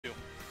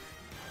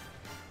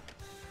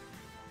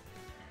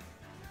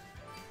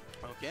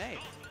Okay.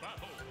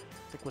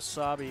 I think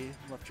Wasabi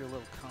left you a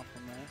little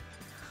compliment.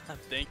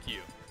 Thank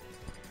you.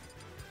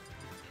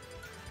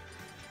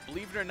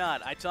 Believe it or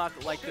not, I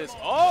talk like this.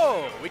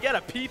 Oh, we got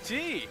a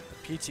PT.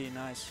 PT,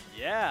 nice.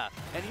 Yeah,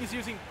 and he's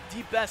using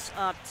the best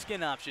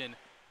skin option,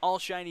 all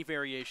shiny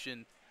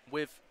variation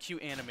with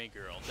cute anime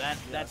girl.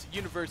 That's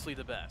universally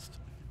the best.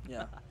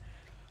 Yeah.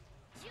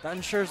 That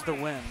ensures the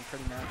win,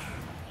 pretty much.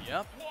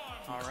 Yep.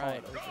 All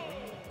right.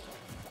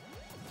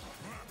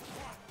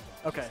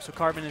 Okay, so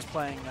Carbon is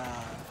playing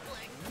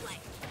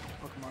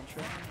Pokemon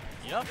Trainer.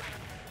 Yep.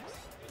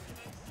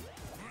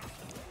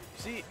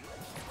 See,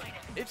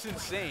 it's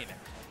insane.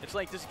 It's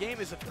like this game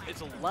it's a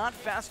lot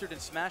faster than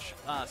Smash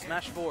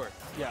 4.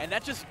 Yeah. And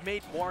that just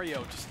made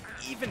Wario just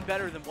even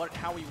better than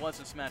how he was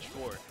in Smash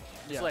 4.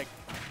 It's like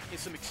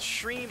it's some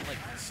extreme, like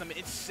some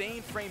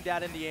insane frame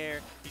data in the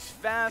air. He's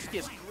fast, he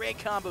has great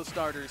combo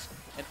starters,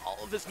 and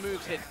all of his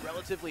moves hit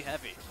relatively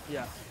heavy.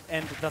 Yeah.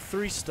 And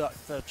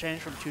the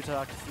change from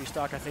 2-stock to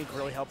 3-stock I think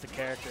really helped the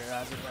character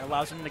as it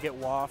allows him to get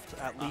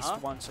waffed at least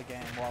once a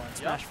game, while in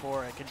Smash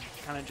 4 it can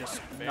kind of just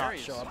not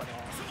show up at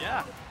all.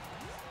 Yeah.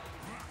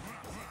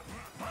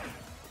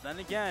 Then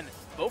again,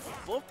 both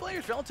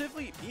players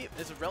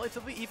it's a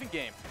relatively even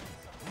game.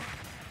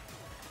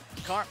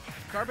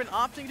 Carbon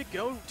opting to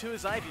go to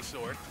his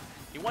Ivysaur.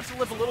 He wants to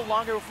live a little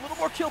longer with a little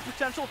more kill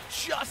potential,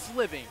 just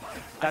living.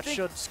 That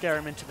should scare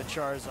him into the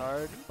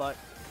Charizard, but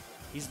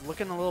he's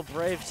looking a little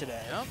brave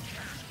today. Yep.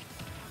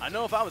 I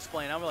know if I was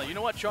playing, I would be like, you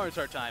know what,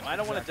 Charizard time. I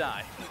don't want to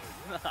die.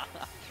 That's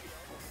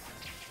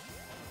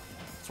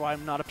why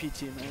I'm not a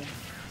PT main.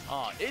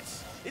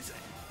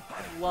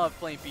 I love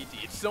playing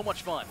PT. It's so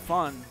much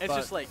fun. It's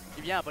just like,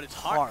 yeah, but it's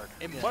hard.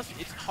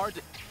 It's hard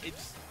to,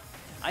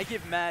 I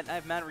have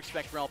mad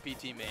respect for all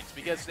PT mains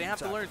because they have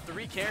to learn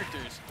 3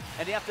 characters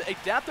and they have to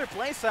adapt their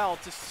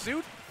playstyle to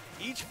suit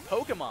each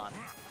Pokemon.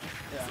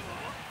 Yeah.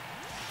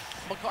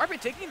 Carbon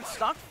taking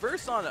stock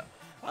first on the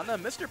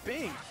Mr.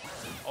 Ping.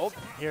 Oh,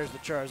 here's the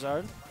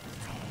Charizard.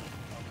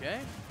 Okay.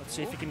 Let's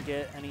see if you can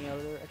get any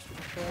other extra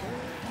credit.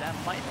 That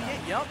might be it.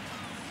 Yep.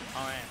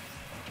 All right.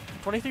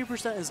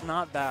 23% is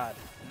not bad.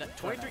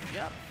 23.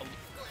 Yeah.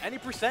 Any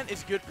percent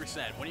is good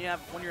percent when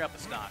you're up a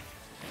stock.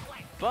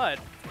 But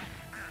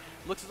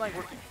looks like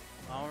we're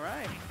all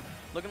right.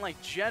 Looking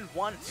like Gen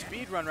 1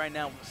 speedrun right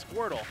now with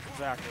Squirtle.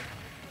 Exactly.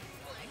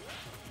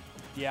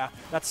 Yeah,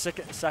 that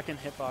second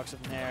hitbox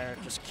of Nair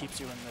just keeps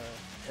you in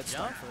the hit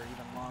stun for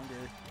even longer.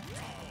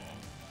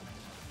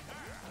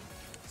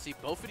 See,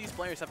 both of these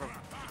players have an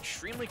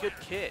extremely good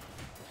kit.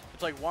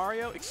 It's like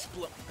Wario,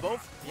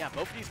 both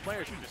of these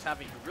players are just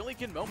having really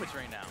good moments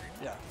right now.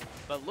 Yeah.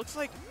 But it looks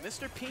like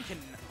Mr. Pink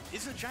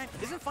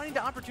isn't finding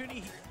the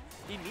opportunity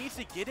he needs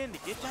to get in to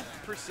get that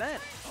percent.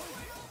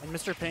 And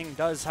Mr. Ping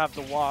does have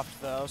the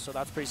waft though, so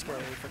that's pretty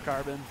scary for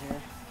Carbon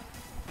here.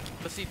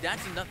 But see,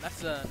 that's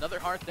another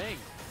hard thing.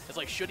 It's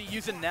like, should he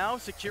use it now,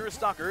 secure a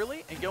stock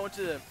early, and go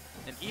into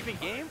an even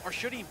game, or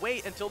should he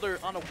wait until they're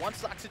on a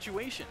 1-stock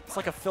situation? It's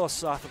like a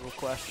philosophical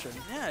question.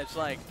 Yeah, it's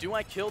like, do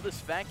I kill this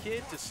fat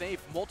kid to save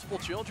multiple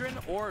children,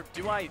 or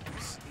do I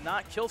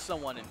not kill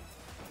someone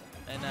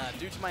and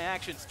due to my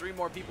actions, 3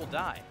 more people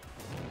die?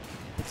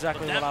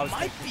 Exactly what I was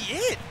thinking. That might be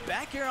it.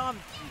 Back here on.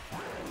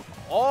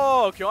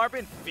 Oh,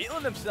 Carbon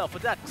feeling himself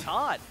with that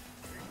taunt.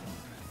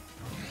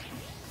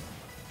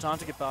 Taunt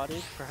to get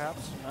bodied,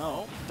 perhaps?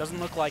 No, doesn't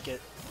look like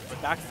it.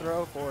 But back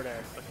throw, forward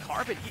air. But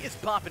Carbon, he is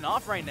popping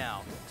off right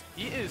now.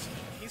 He's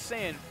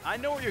saying, I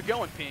know where you're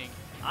going, Ping.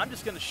 I'm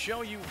just going to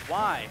show you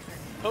why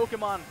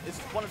Pokemon is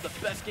one of the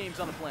best games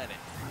on the planet.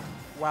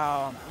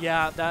 Wow.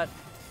 Yeah, that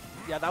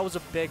was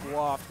a big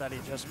waft that he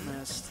just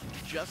missed.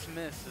 Just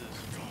misses.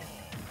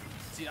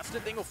 See, that's the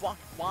thing with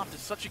waft.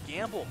 It's such a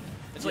gamble.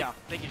 It's like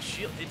they can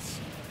shield. It's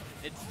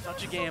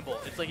such a gamble.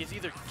 It's like it's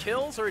either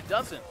kills or it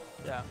doesn't.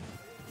 Yeah.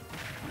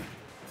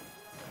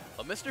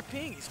 But Mr.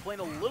 Ping, he's playing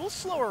a little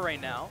slower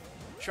right now,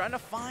 trying to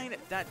find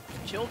that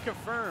kill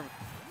confirm.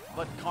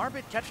 But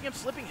Carbon catching him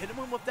slipping, hitting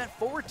him with that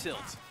forward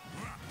tilt.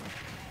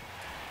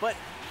 But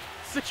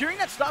securing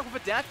that stock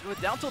with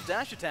a down tilt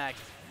dash attack,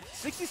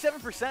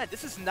 67%.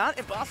 This is not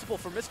impossible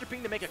for Mr.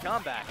 Ping to make a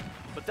comeback.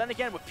 But then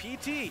again, with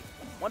PT,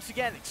 once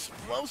again,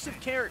 explosive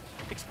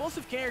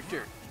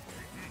character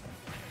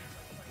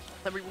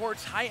that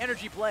rewards high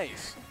energy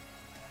plays.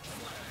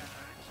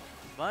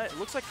 But it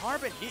looks like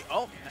Carbon,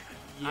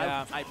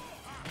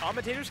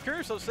 commentator's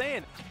curse, so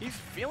saying he's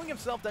feeling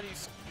himself that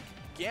he's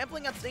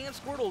gambling on staying in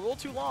Squirtle a little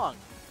too long.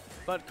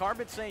 But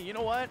Carbon's saying, you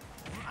know what?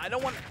 I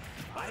don't want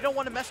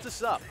to mess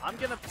this up. I'm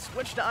gonna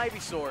switch to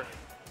Ivysaur,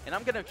 and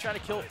I'm gonna try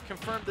to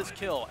confirm this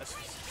kill as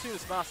soon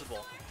as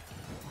possible.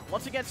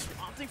 Once again,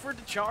 opting for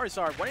the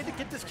Charizard, wanting to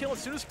get this kill as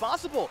soon as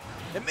possible.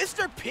 And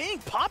Mr. Ping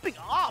popping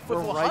off with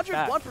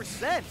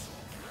 101%.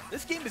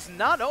 This game is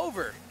not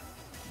over.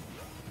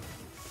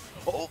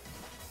 Oh,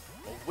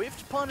 a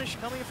whiffed punish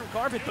coming from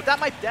Carbon, but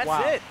that's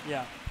it.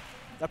 Yeah.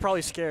 That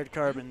probably scared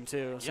Carbon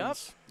too,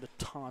 since the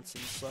taunts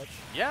and such.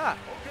 Yeah,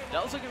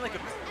 that was looking like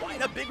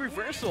quite a big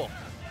reversal.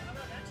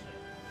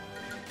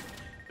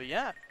 But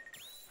yeah,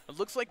 It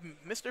looks like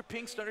Mr.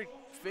 Pink started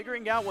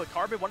figuring out what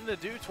Carbon wanted to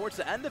do towards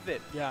the end of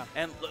it. Yeah.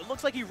 And it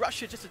looks like he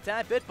rushed it just a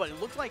tad bit, but it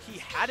looked like he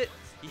had it.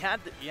 He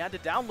had to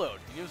download.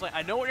 He was like,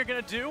 I know what you're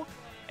gonna do,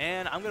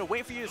 and I'm gonna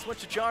wait for you to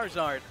switch to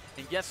Charizard.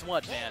 And guess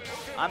what, man?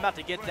 I'm about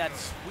to get that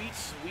sweet,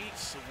 sweet,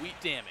 sweet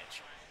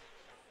damage.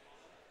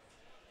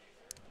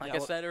 Like I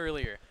said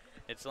earlier,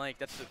 it's like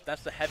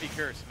that's the heavy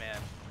curse, man.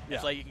 Yeah.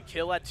 It's like you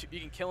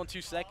can kill in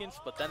 2 seconds,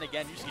 but then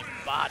again, you just get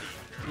bodied.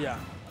 Yeah.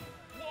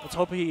 Let's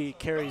hope he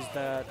carries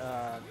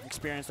that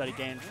experience that he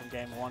gained from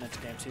Game 1 into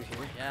Game 2 here.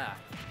 Yeah.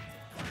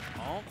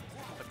 Oh,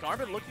 but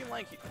Carbon looking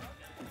like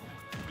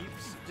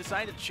he's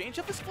decided to change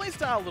up his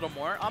playstyle a little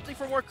more, opting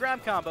for more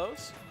grab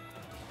combos.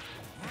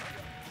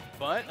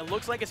 But it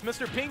looks like it's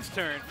Mr. Pink's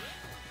turn,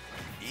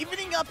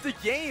 evening up the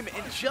game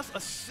in just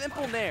a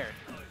simple nair.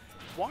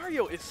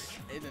 Wario is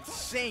an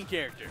insane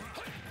character.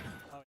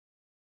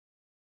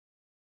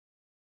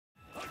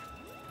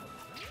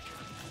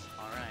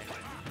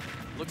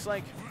 Looks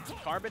like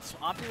Carbon's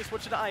opting to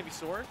switch to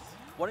Ivysaur,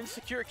 wanting to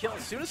secure a kill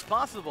as soon as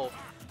possible.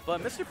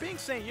 But Mr.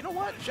 Pink's saying, you know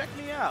what? Check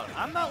me out.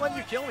 I'm not letting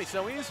you kill me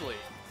so easily.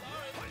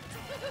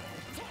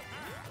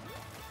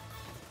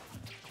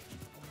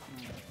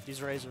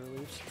 These Razor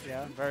Leaves,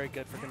 yeah, very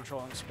good for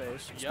controlling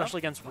space, especially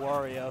against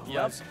Wario, who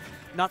has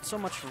not so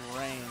much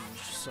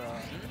range. So,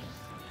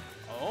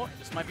 oh,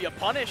 this might be a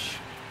punish.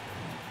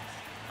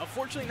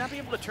 Unfortunately, not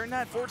being able to turn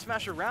that forward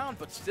smash around,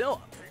 but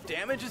still,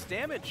 damage is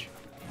damage.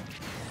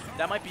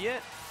 That might be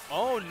it.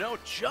 Oh no,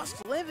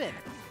 Just Living.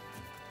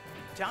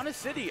 Town and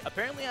City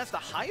apparently has the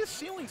highest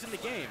ceilings in the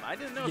game. I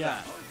didn't know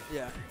that.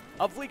 Yeah.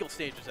 Of legal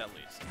stages, at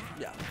least.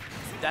 Yeah.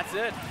 That's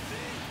it.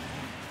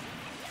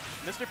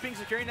 Mr. Pink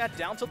securing that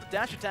down tilt the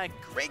dash attack.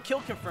 Great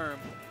kill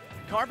confirmed.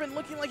 Carbon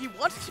looking like he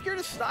wants to secure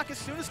the stock as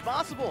soon as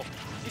possible.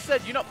 He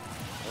said, you know,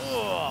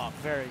 ugh.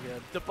 Very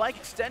good. The bike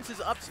extends his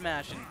up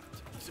smash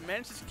and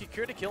manages to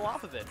secure the kill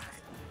off of it.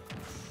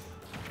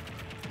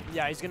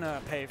 Yeah, he's going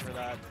to pay for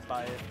that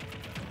by,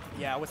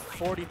 yeah, with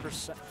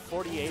 40%, 48%.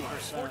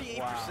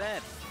 48%. Wow.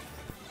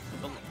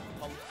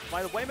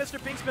 By the way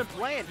Mr. Pink's been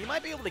playing, he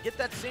might be able to get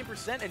that same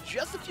percent in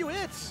just a few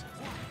hits.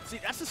 See,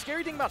 that's the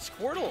scary thing about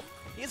Squirtle.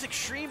 He has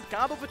extreme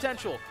combo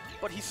potential,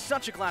 but he's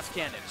such a glass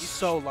cannon. He's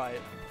so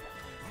light.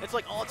 It's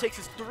like all it takes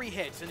is 3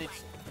 hits, and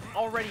it's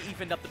already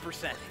evened up the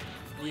percent.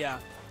 Yeah,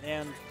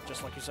 and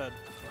just like you said.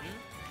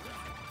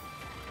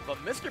 But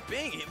Mr.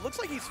 Pink, it looks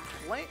like he's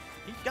playing.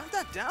 He got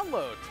that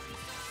download.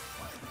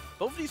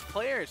 Both of these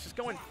players just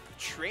going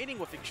trading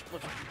with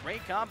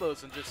great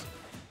combos and just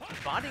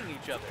bodying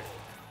each other.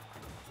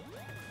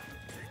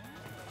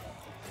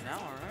 Now,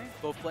 all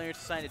right, both players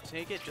decided to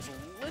take it just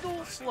a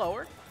little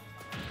slower.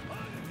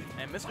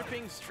 And Mr.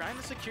 Pink's trying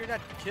to secure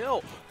that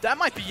kill. That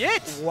might be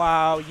it!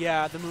 Wow,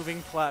 yeah, the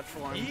moving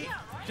platform. He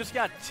just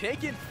got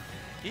taken.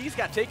 He's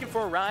got taken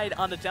for a ride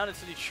on the Town and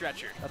City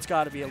stretcher. That's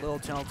got to be a little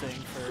tilting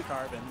for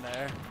Carbon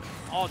there.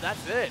 Oh,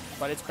 that's it.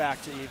 But it's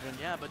back to even.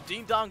 Yeah, but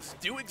ding-dongs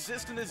do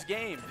exist in this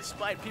game,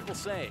 despite people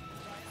saying.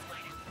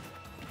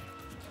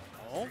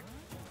 Oh.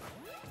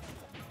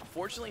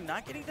 Unfortunately,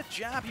 not getting the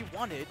jab he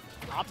wanted,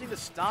 opting to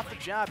stop the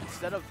jab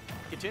instead of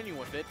continuing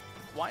with it.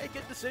 Why a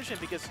good decision,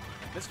 because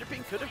Mr.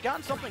 Pink could have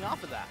gotten something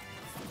off of that.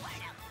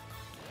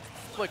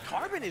 But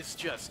Carbon is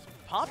just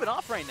popping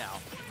off right now.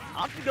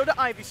 Opting to go to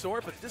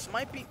Ivysaur, but this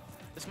might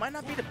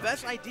not be the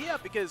best idea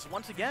because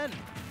once again,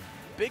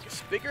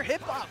 bigger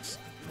hitbox,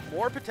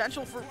 more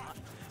potential for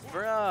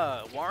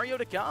Wario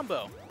to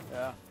combo.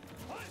 Yeah.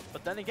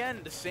 But then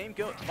again, the same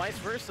go vice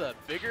versa.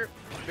 Bigger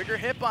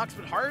hitbox,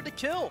 but harder to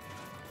kill.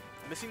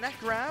 Missing that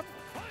grab.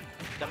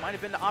 That might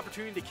have been the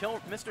opportunity to kill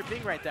Mr.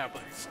 Pink right there,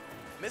 but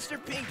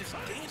Mr. Pink just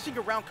dancing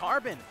around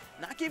Carbon,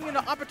 not giving him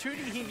the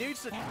opportunity he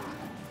needs to.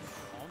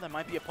 Oh, that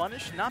might be a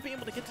punish. Not being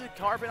able to get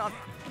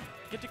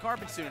to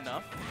Carbon soon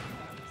enough.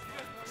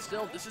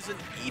 Still, this is an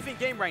even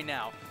game right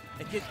now.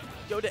 It could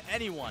go to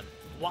anyone.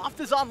 Waft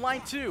is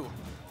online too.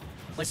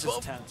 This is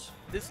tense.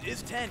 This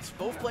is tense.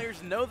 Both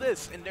players know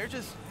this, and they're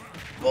just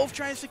both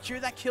trying to secure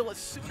that kill as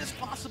soon as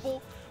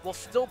possible while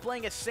still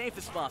playing as safe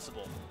as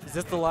possible. Is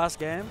this the last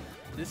game?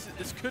 This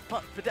could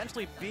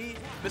potentially be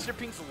Mr.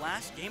 Pink's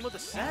last game of the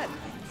set.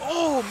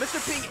 Oh, Mr.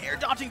 Pink air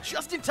dodging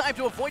just in time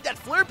to avoid that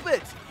flare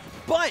blitz.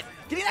 But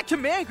getting that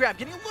command grab,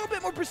 getting a little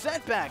bit more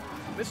percent back.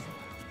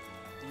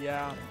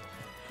 Yeah.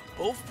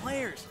 Both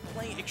players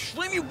playing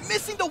extremely,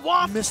 missing the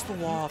waft. Missed the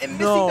waft. And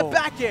missing the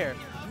back air.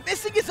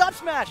 Missing his up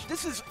smash.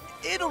 This is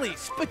Italy.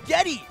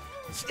 Spaghetti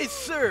is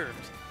served.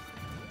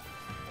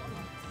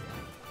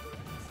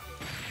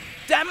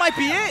 That might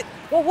be it.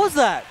 What was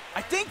that?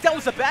 I think that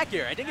was a back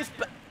air. I think his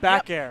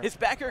back air. His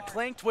back air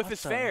clanked with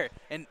his fair,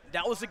 and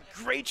that was a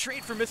great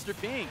trade for Mr.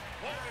 Pink.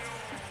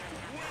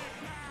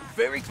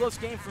 Very close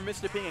game for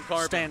Mr. Pink and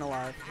Carbon. Staying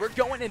alive. We're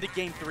going into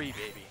game 3,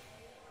 baby.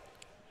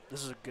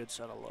 This is a good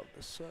set. I love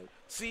this set.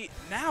 See,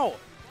 now,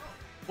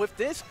 with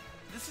this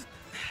is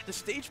the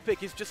stage pick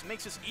just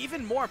makes this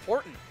even more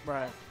important.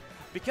 Right.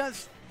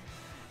 Because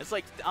it's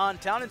like on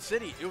Town and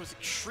City, it was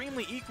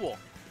extremely equal.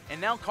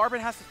 And now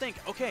Carbon has to think,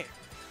 okay,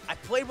 I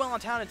played well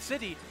on Town and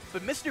City,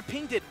 but Mr.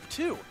 Pink did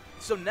too.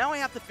 So now I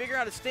have to figure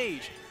out a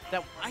stage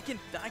that I can,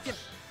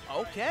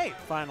 okay.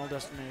 Final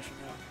destination,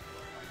 yeah.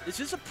 This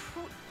is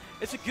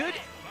it's a good,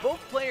 both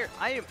player,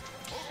 I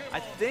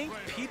think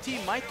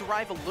PT might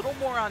thrive a little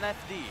more on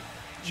FD.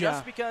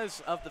 Just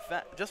because of the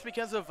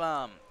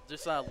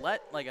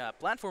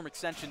platform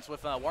extensions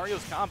with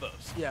Wario's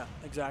combos. Yeah,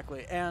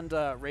 exactly. And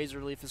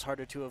Razor Leaf is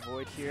harder to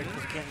avoid here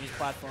because you can't use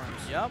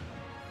platforms. Yep.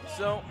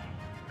 So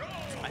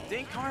I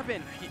think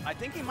Carbon, I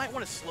think he might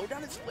want to slow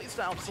down his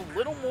playstyle just a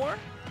little more.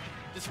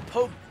 Just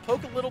poke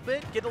a little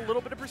bit, get a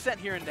little bit of percent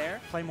here and there.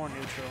 Play more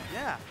neutral.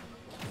 Yeah.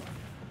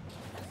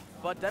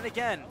 But then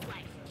again,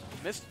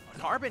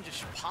 Carbon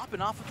just popping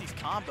off with these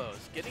combos,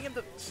 getting him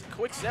the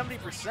quick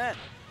 70%.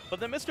 But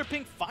then Mr.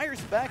 Pink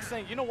fires back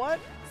saying, you know what?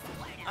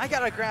 I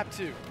gotta grab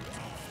two.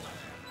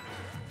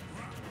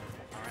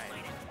 All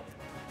right.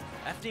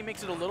 FD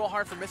makes it a little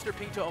hard for Mr.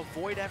 Pink to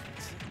avoid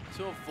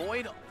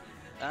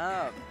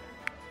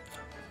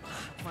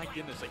my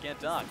goodness, I can't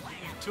talk.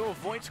 To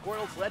avoid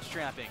Squirtle's ledge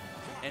trapping.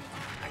 And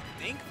I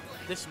think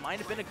this might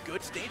have been a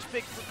good stage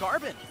pick for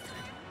Carbon.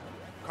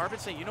 Carbon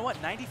saying, you know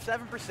what,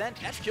 97%,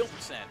 that's kill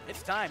percent.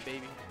 It's time,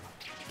 baby.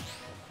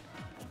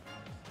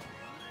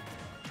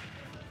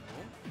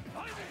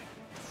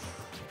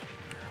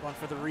 One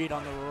for the read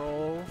on the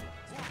roll.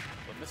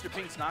 But Mr.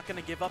 Pink's not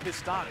going to give up his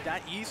stock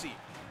that easy.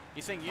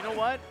 He's saying, you know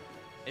what?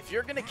 If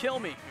you're going to kill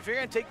me, if you're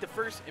going to take the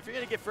first, if you're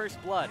going to get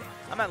first blood,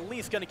 I'm at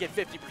least going to get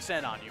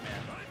 50% on you, man.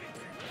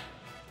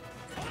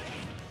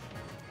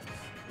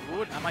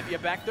 Ooh, that might be a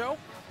back throw.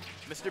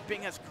 Mr.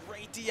 Pink has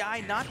great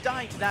DI, not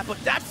dying to that, but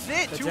that's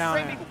it.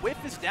 Two-framing whip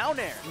is down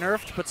there.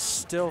 Nerfed, but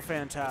still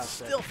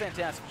fantastic. Still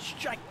fantastic.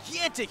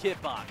 Gigantic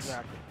hitbox.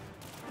 Exactly.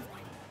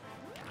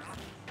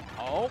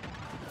 Oh.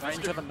 Right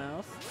into the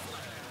mouth.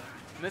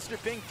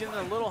 Mr. Pink getting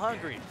a little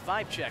hungry.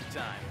 5-check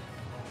time.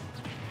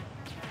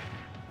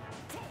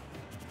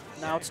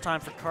 Now it's time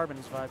for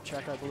Carbon's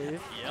 5-check, I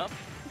believe. Yep.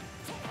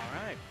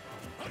 All right.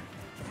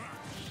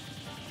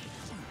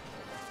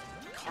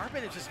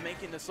 Carbon is just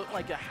making this look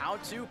like a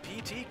how-to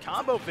PT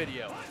combo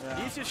video.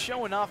 Yeah. He's just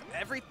showing off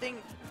everything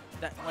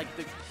that, like,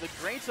 the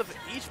greats of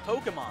each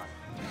Pokemon.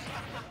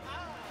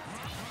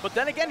 But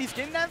then again, he's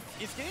getting that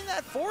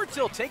forward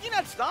tilt, taking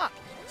that stock.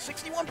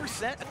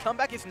 61%, a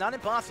comeback is not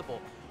impossible.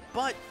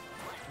 But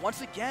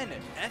once again,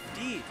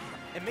 FD,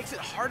 it makes it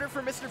harder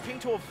for Mr.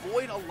 Pink to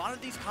avoid a lot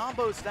of these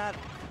combos that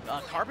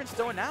Carbon's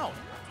throwing out.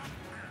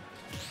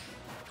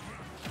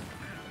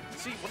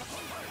 See,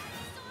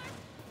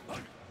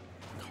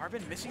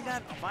 Carbon missing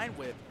that Vine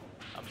Whip,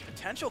 a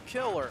potential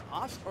kill or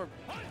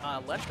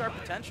ledge guard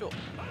potential,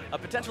 a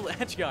potential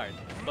edge guard.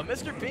 But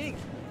Mr. Pink,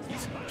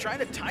 he's trying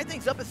to tie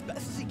things up as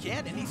best as he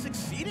can, and he's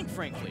succeeding,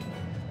 frankly.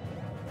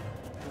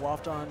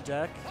 Waft on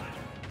deck.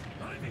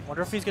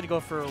 Wonder if he's going to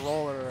go for a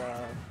roll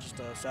or just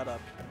a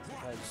setup.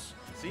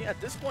 See, at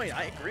this point,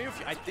 I agree with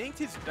you. I think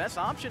his best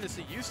option is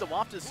to use the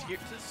Waft to secure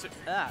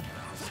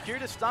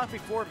the stock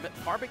before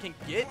Carbon can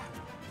get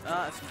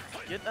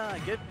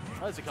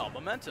what is it called?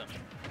 Momentum.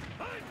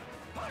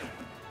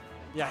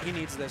 Yeah, he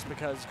needs this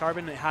because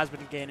Carbon has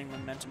been gaining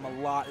momentum a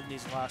lot in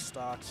these last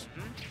stocks.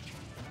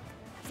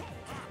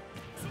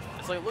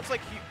 It's like, it looks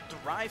like he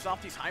derives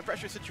off these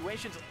high-pressure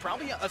situations.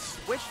 Probably a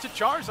switch to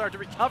Charizard to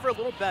recover a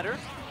little better.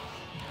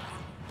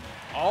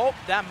 Oh,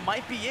 that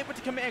might be it with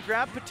the command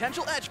grab.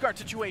 Potential edge guard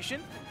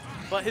situation.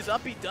 But his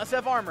up B does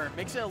have armor.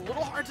 Makes it a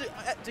little hard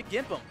to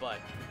gimp him, but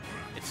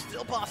it's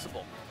still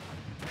possible.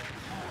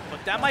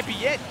 But that might be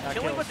it.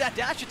 Killing with that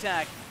dash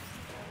attack.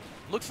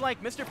 Looks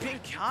like Mr.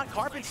 Pink caught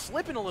Carbon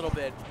slipping a little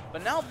bit.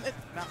 But now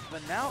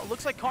it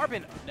looks like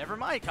Carbon, never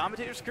mind,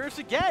 commentator's curse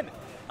again.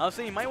 I was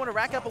saying he might want to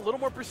rack up a little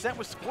more percent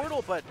with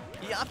Squirtle, but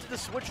he opted to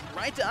switch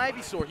right to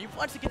Ivysaur. He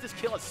wants to get this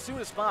kill as soon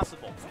as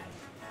possible.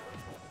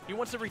 He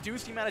wants to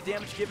reduce the amount of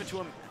damage given to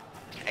him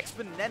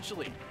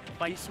exponentially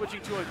by switching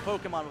to a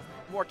Pokemon with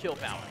more kill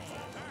power.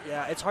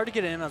 Yeah, it's hard to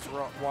get in as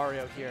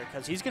Wario here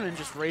because he's going to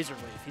just Razor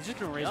Leaf. He's just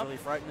going to Razor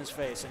Leaf right in his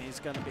face, and he's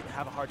going to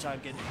have a hard time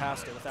getting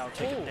past it without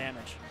taking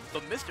damage.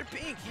 But Mr.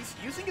 Pink, he's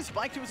using his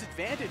spike to his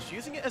advantage,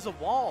 using it as a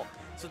wall.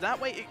 So that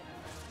way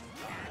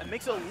it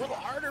makes it a little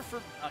harder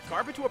for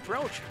Carbon to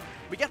approach.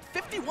 We got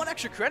 51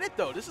 extra credit,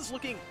 though. This is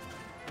looking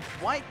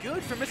quite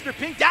good for Mr.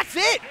 Pink. That's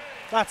it!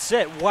 That's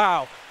it.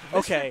 Wow.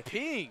 Okay. Mr.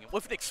 Pink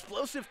with an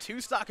explosive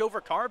 2-stock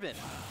over Carbon.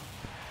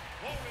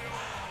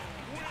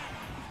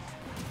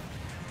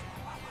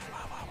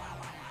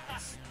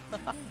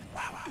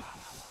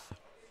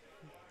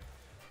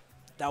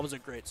 That was a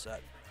great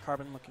set.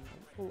 Carbon looking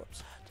a little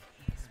upset.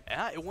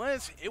 Yeah, it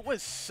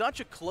was such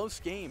a close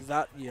game.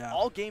 Yeah.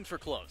 All games were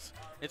close.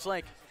 It's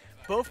like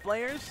both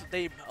players,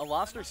 they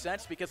lost their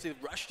sets because they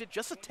rushed it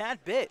just a tad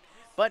bit.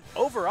 But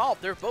overall,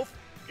 they're both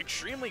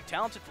extremely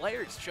talented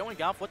players showing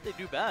off what they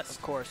do best.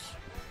 Of course.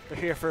 They're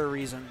here for a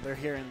reason. They're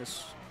here in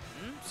this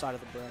side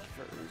of the bracket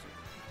for a reason.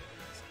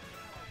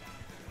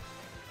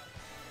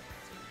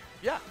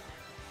 Yeah.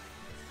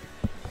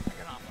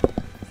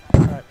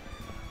 All right.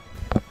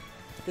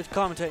 Good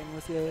commentating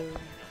with you.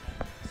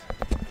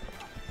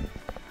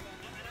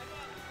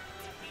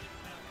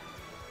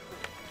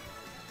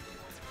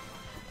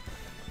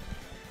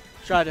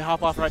 try to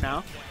hop off right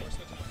now.